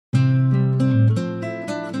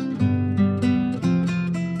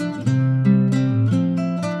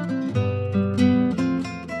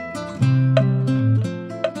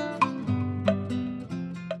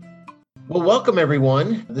Welcome,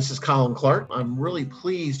 everyone. This is Colin Clark. I'm really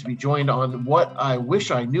pleased to be joined on what I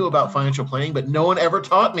wish I knew about financial planning, but no one ever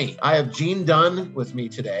taught me. I have Jean Dunn with me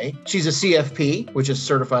today. She's a CFP, which is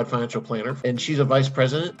Certified Financial Planner, and she's a Vice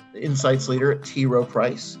President, Insights Leader at T. Rowe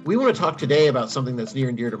Price. We want to talk today about something that's near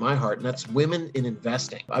and dear to my heart, and that's women in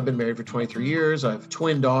investing. I've been married for 23 years. I have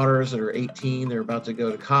twin daughters that are 18. They're about to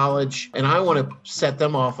go to college, and I want to set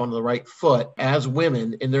them off on the right foot as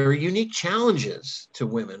women, and there are unique challenges to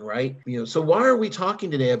women, right? So why are we talking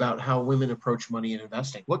today about how women approach money and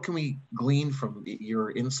investing? What can we glean from your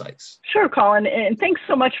insights? Sure, Colin, and thanks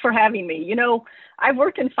so much for having me. I've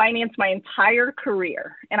worked in finance my entire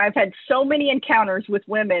career, and I've had so many encounters with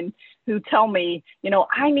women who tell me,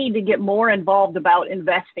 I need to get more involved about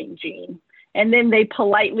investing, Jean. And then they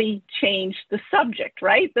politely change the subject,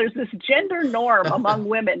 right? There's this gender norm among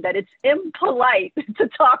women that it's impolite to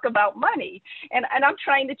talk about money. And I'm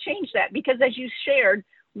trying to change that because, as you shared,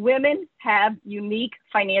 women have unique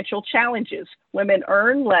financial challenges. Women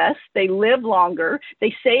earn less, they live longer,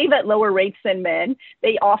 they save at lower rates than men,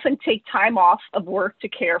 they often take time off of work to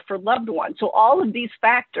care for loved ones. So all of these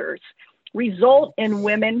factors result in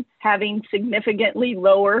women having significantly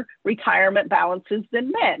lower retirement balances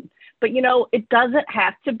than men. But it doesn't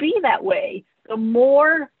have to be that way. The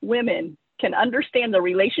more women can understand the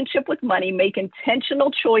relationship with money, make intentional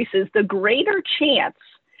choices, the greater chance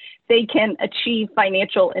they can achieve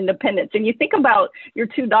financial independence. And you think about your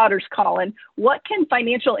two daughters, Colin, what can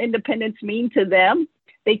financial independence mean to them?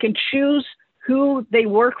 They can choose who they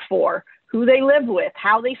work for, who they live with,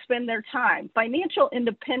 how they spend their time. Financial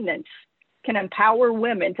independence can empower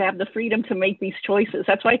women to have the freedom to make these choices.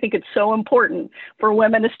 That's why I think it's so important for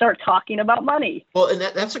women to start talking about money. Well, and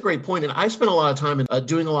that's a great point. And I spent a lot of time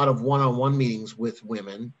doing a lot of one-on-one meetings with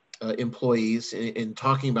women. Employees in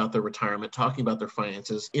talking about their retirement, talking about their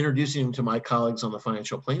finances, introducing them to my colleagues on the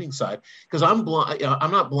financial planning side. Because I'm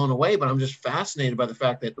not blown away, but I'm just fascinated by the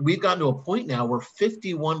fact that we've gotten to a point now where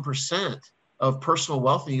 51% of personal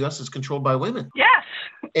wealth in the U.S. is controlled by women. Yes.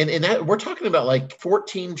 And that, we're talking about like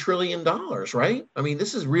 $14 trillion, right? I mean,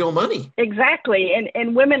 this is real money. Exactly.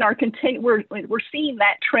 And women are we're seeing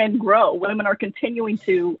that trend grow. Women are continuing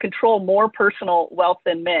to control more personal wealth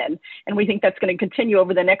than men. And we think that's going to continue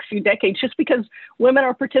over the next few decades just because women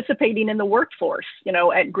are participating in the workforce,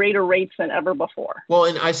 at greater rates than ever before. Well,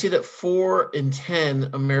 and I see that 4 in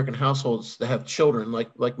 10 American households that have children,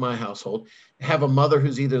 like my household, have a mother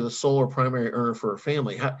who's either the sole or primary earner for her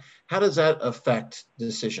family. How does that affect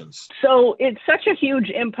decisions? So it's such a huge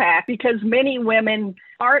impact because many women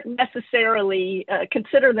aren't necessarily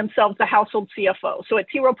consider themselves the household CFO. So at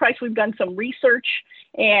T. Rowe Price, we've done some research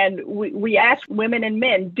and we asked women and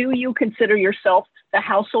men, do you consider yourself the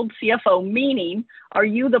household CFO? Meaning, are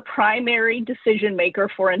you the primary decision maker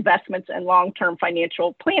for investments and long-term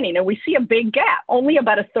financial planning? And we see a big gap. Only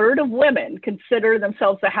about a third of women consider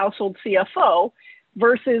themselves the household CFO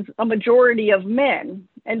versus a majority of men.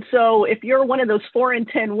 And so if you're one of those 4 in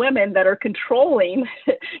 10 women that are controlling,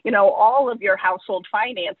 all of your household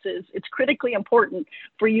finances, it's critically important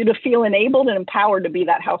for you to feel enabled and empowered to be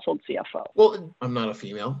that household CFO. Well, I'm not a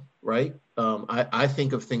female, right? I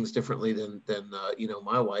think of things differently than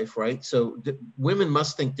my wife, right? So women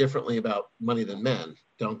must think differently about money than men,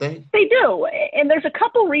 don't they? They do. And there's a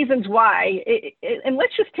couple reasons why. And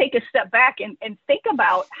let's just take a step back and think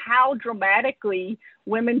about how dramatically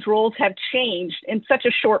women's roles have changed in such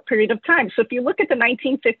a short period of time. So if you look at the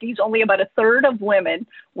 1950s, only about a third of women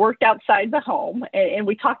worked outside the home. And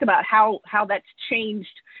we talked about how that's changed,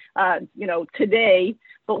 today.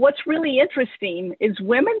 But what's really interesting is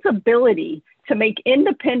women's ability to make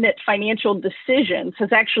independent financial decisions has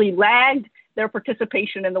actually lagged their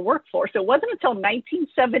participation in the workforce. It wasn't until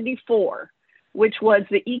 1974, which was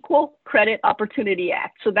the Equal Credit Opportunity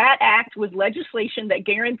Act. So that act was legislation that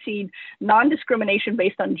guaranteed non-discrimination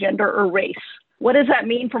based on gender or race. What does that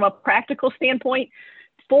mean from a practical standpoint?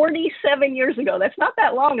 47 years ago, that's not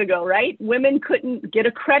that long ago, right? Women couldn't get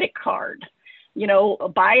a credit card,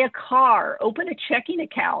 buy a car, open a checking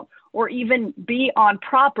account, or even be on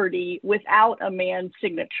property without a man's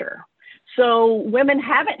signature. So women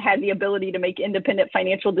haven't had the ability to make independent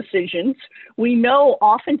financial decisions. We know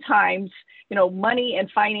oftentimes, money and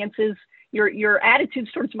finances, your attitudes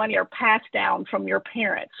towards money are passed down from your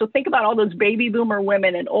parents. So think about all those baby boomer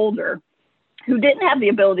women and older who didn't have the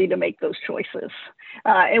ability to make those choices.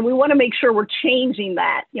 And we want to make sure we're changing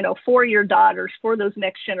that, for your daughters, for those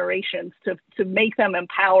next generations to make them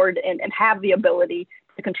empowered and have the ability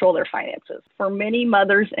to control their finances. For many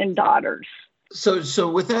mothers and daughters, So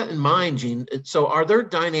with that in mind, Jean, so are there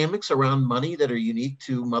dynamics around money that are unique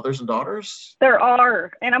to mothers and daughters? There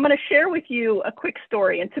are, and I'm going to share with you a quick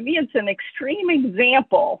story. And to me, it's an extreme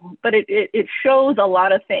example, but it shows a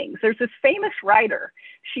lot of things. There's this famous writer.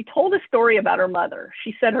 She told a story about her mother.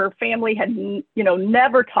 She said her family had,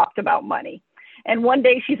 never talked about money. And one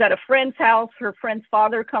day she's at a friend's house. Her friend's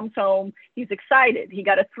father comes home. He's excited. He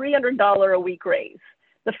got a $300 a week raise.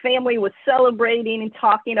 The family was celebrating and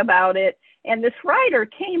talking about it. And this writer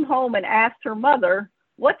came home and asked her mother,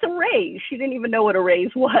 what's a raise? She didn't even know what a raise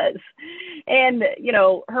was. And,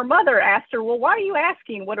 her mother asked her, well, why are you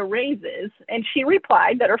asking what a raise is? And she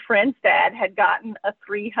replied that her friend's dad had gotten a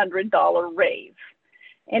 $300 raise.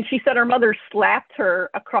 And she said her mother slapped her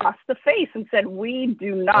across the face and said, we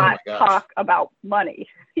do not talk about money.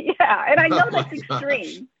 Yeah, and I know that's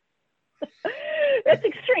extreme. That's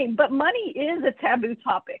extreme, but money is a taboo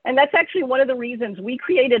topic. And that's actually one of the reasons we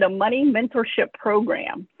created a money mentorship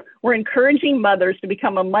program. We're encouraging mothers to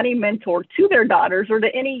become a money mentor to their daughters or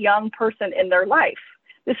to any young person in their life.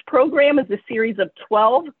 This program is a series of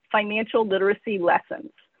 12 financial literacy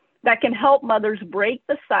lessons that can help mothers break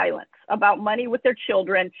the silence about money with their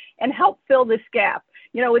children and help fill this gap.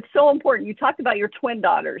 It's so important. You talked about your twin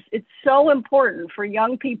daughters. It's so important for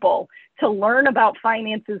young people to learn about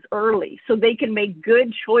finances early so they can make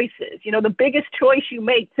good choices. The biggest choice you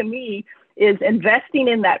make to me is investing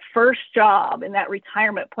in that first job, in that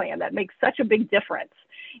retirement plan. That makes such a big difference.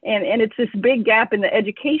 And it's this big gap in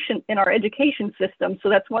our education system. So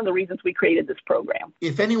that's one of the reasons we created this program.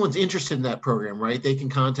 If anyone's interested in that program, right, they can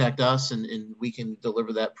contact us and we can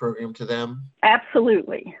deliver that program to them.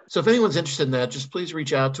 Absolutely. So if anyone's interested in that, just please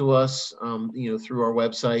reach out to us, through our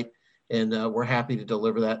website, and we're happy to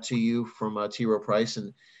deliver that to you from T. Rowe Price.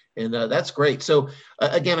 And that's great. So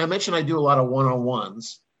again, I mentioned I do a lot of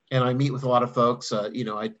one-on-ones. And I meet with a lot of folks. I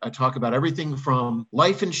talk about everything from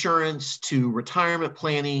life insurance to retirement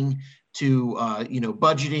planning to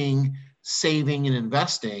budgeting, saving, and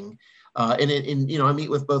investing. I meet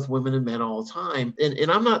with both women and men all the time.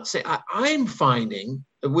 And I'm not saying I'm finding,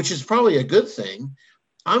 which is probably a good thing.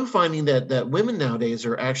 I'm finding that women nowadays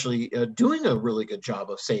are actually doing a really good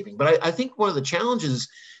job of saving. But I think one of the challenges,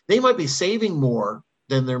 they might be saving more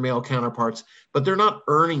than their male counterparts, but they're not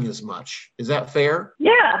earning as much. Is that fair?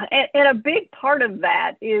 Yeah, and a big part of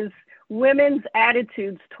that is women's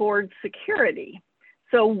attitudes towards security.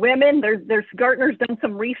 So women, there's Gartner's done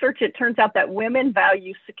some research. It turns out that women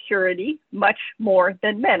value security much more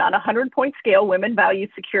than men. On a 100-point scale, women value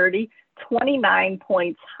security 29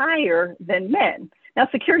 points higher than men. Now,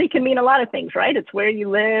 security can mean a lot of things, right? It's where you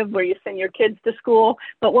live, where you send your kids to school.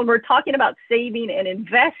 But when we're talking about saving and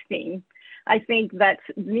investing, I think that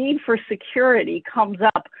need for security comes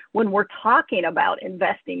up when we're talking about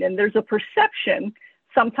investing. And there's a perception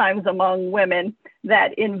sometimes among women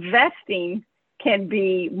that investing can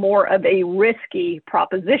be more of a risky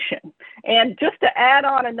proposition. And just to add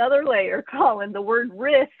on another layer, Colin, the word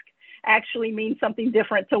risk actually means something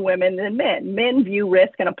different to women than men. Men view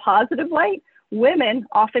risk in a positive light. Women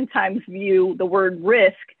oftentimes view the word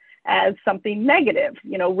risk as something negative.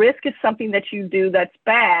 Risk is something that you do that's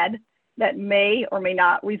bad, that may or may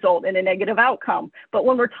not result in a negative outcome. But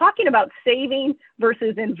when we're talking about saving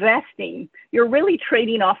versus investing, you're really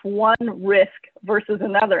trading off one risk versus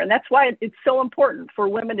another. And that's why it's so important for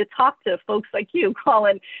women to talk to folks like you,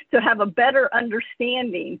 Colin, to have a better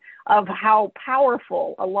understanding of how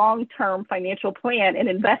powerful a long-term financial plan and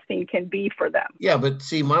investing can be for them. Yeah, but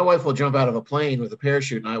see, my wife will jump out of a plane with a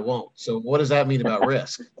parachute and I won't. So what does that mean about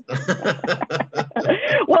risk?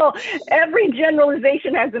 Well, every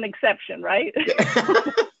generalization has an exception, right?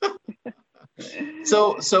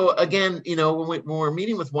 So again, when we're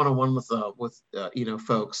meeting with one-on-one with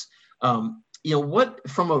folks, what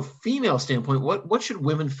from a female standpoint, what should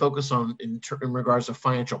women focus on in regards to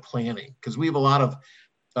financial planning? Because we have a lot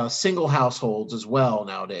of single households as well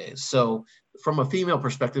nowadays. So from a female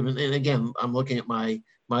perspective, and again, I'm looking at my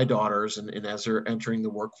daughters and as they're entering the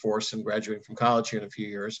workforce and graduating from college here in a few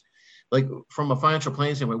years, like from a financial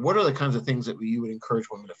planning standpoint, what are the kinds of things that you would encourage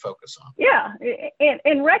women to focus on? Yeah,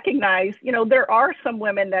 and recognize, there are some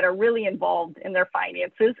women that are really involved in their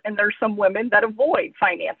finances, and there's some women that avoid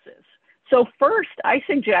finances. So first, I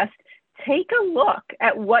suggest take a look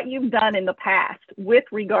at what you've done in the past with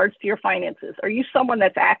regards to your finances. Are you someone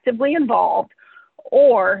that's actively involved,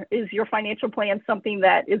 or is your financial plan something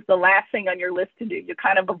that is the last thing on your list to do? You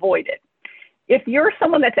kind of avoid it. If you're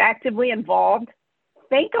someone that's actively involved,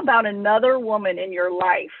 think about another woman in your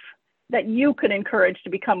life that you could encourage to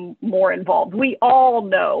become more involved? We all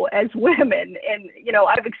know as women, and,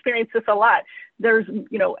 I've experienced this a lot. There's,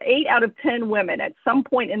 8 out of 10 women at some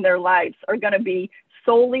point in their lives are going to be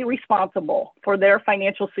solely responsible for their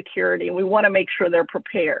financial security. And we want to make sure they're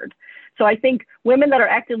prepared. So I think women that are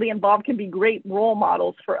actively involved can be great role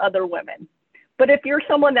models for other women. But if you're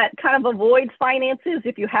someone that kind of avoids finances,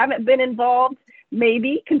 if you haven't been involved,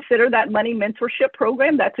 maybe consider that money mentorship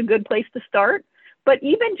program. That's a good place to start. But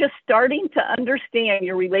even just starting to understand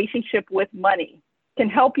your relationship with money can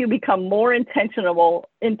help you become more intentional,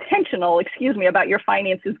 about your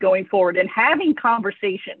finances going forward, and having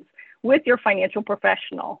conversations with your financial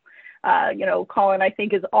professional. Colin, I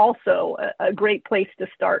think, is also a great place to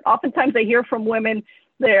start. Oftentimes I hear from women,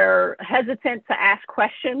 they're hesitant to ask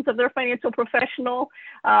questions of their financial professional.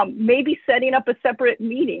 Maybe setting up a separate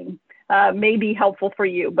meeting may be helpful for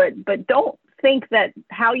you, but don't think that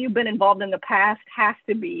how you've been involved in the past has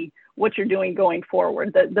to be what you're doing going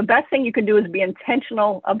forward. The best thing you can do is be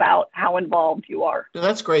intentional about how involved you are.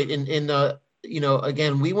 That's great. And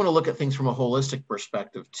again, we want to look at things from a holistic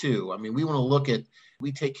perspective too. I mean,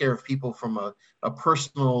 we take care of people from a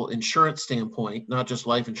personal insurance standpoint, not just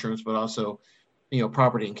life insurance, but also,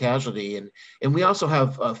 property and casualty. And we also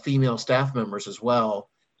have female staff members as well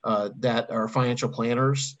that are financial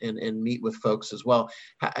planners and meet with folks as well.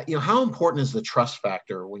 How important is the trust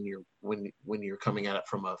factor when you're coming at it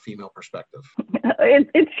from a female perspective?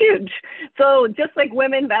 It's huge. So just like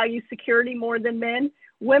women value security more than men,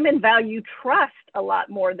 women value trust a lot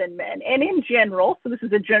more than men. And in general, so this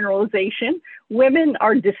is a generalization, women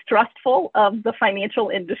are distrustful of the financial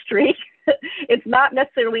industry. It's not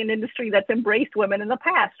necessarily an industry that's embraced women in the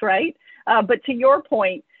past, right? But to your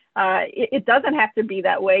point, it doesn't have to be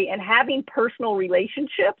that way. And having personal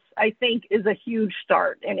relationships, I think, is a huge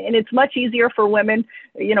start. And it's much easier for women,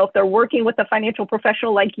 if they're working with a financial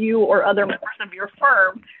professional like you or other members of your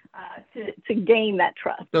firm, to gain that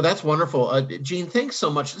trust. No, that's wonderful. Jean, thanks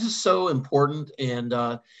so much. This is so important.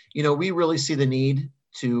 And, we really see the need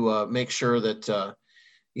to make sure that,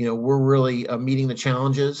 we're really meeting the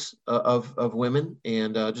challenges of women.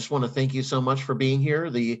 And just want to thank you so much for being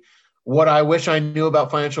here. What I Wish I Knew About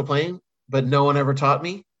Financial Planning, but No One Ever Taught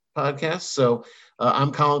Me podcast. So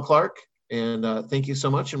I'm Colin Clark, and thank you so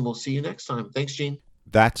much, and we'll see you next time. Thanks, Jean.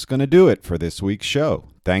 That's going to do it for this week's show.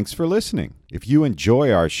 Thanks for listening. If you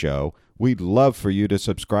enjoy our show, we'd love for you to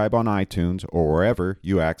subscribe on iTunes or wherever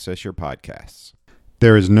you access your podcasts.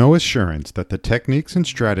 There is no assurance that the techniques and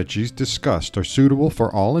strategies discussed are suitable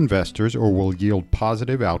for all investors or will yield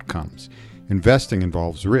positive outcomes. Investing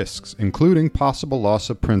involves risks, including possible loss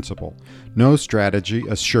of principal. No strategy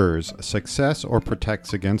assures success or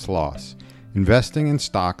protects against loss. Investing in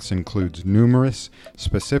stocks includes numerous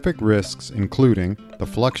specific risks, including the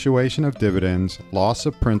fluctuation of dividends, loss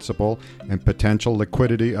of principal, and potential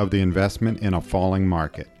liquidity of the investment in a falling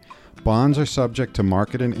market. Bonds are subject to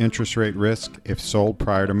market and interest rate risk if sold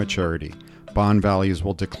prior to maturity. Bond values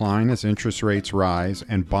will decline as interest rates rise,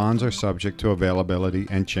 and bonds are subject to availability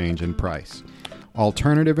and change in price.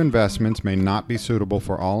 Alternative investments may not be suitable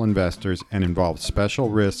for all investors and involve special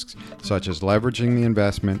risks such as leveraging the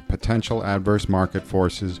investment, potential adverse market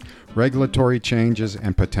forces, regulatory changes,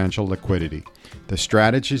 and potential liquidity. The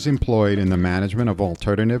strategies employed in the management of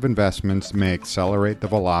alternative investments may accelerate the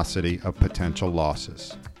velocity of potential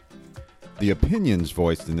losses. The opinions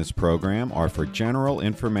voiced in this program are for general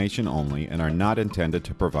information only and are not intended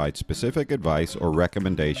to provide specific advice or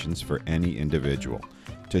recommendations for any individual.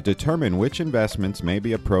 To determine which investments may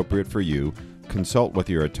be appropriate for you, consult with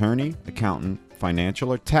your attorney, accountant,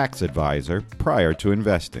 financial or tax advisor prior to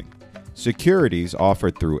investing. Securities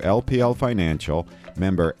offered through LPL Financial,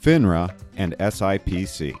 member FINRA, and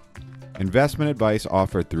SIPC. Investment advice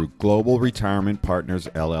offered through Global Retirement Partners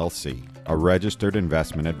LLC, a registered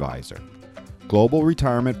investment advisor. Global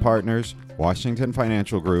Retirement Partners, Washington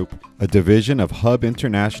Financial Group, a division of Hub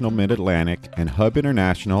International Mid-Atlantic, and Hub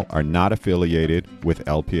International are not affiliated with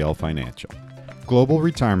LPL Financial. Global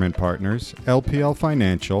Retirement Partners, LPL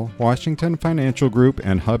Financial, Washington Financial Group,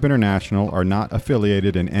 and Hub International are not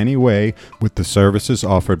affiliated in any way with the services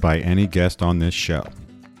offered by any guest on this show.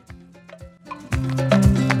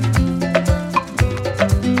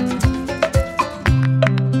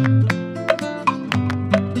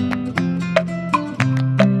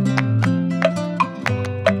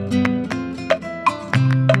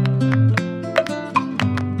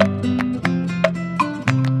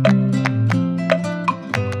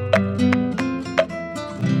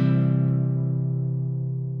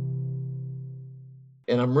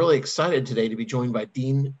 I'm really excited today to be joined by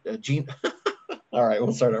Jean. All right,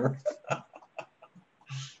 we'll start over.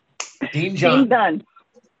 Jean Dunn.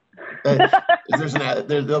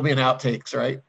 There'll be an outtakes, right?